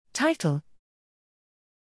Title: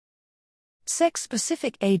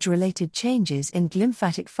 Sex-specific age-related changes in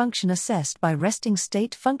glymphatic function assessed by resting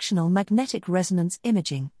state functional magnetic resonance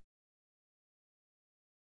imaging.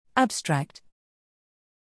 Abstract: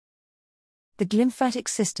 The glymphatic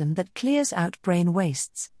system that clears out brain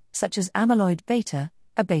wastes, such as amyloid beta,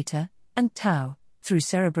 A-beta, and tau, through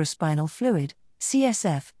cerebrospinal fluid,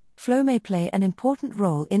 CSF, flow may play an important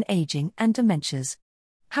role in aging and dementias.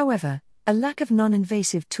 However, a lack of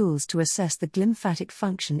non-invasive tools to assess the glymphatic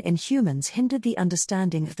function in humans hindered the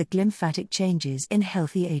understanding of the glymphatic changes in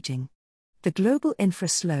healthy aging. The global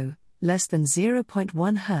infraslow, less than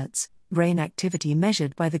 0.1 Hz, brain activity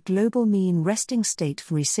measured by the global mean resting state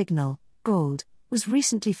free signal, GOLD, was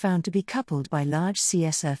recently found to be coupled by large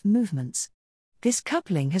CSF movements. This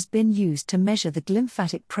coupling has been used to measure the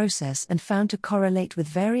glymphatic process and found to correlate with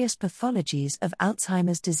various pathologies of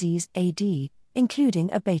Alzheimer's disease AD, including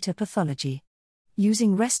A-beta pathology.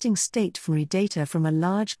 Using resting state free data from a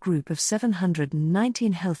large group of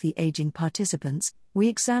 719 healthy aging participants, we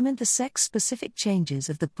examined the sex-specific changes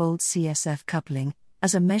of the GOLD CSF coupling,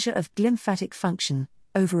 as a measure of glymphatic function,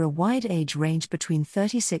 over a wide age range between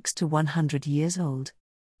 36 to 100 years old.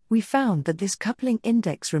 We found that this coupling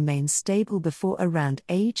index remains stable before around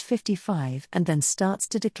age 55 and then starts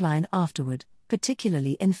to decline afterward,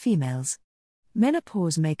 particularly in females.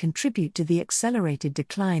 Menopause may contribute to the accelerated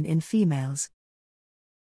decline in females.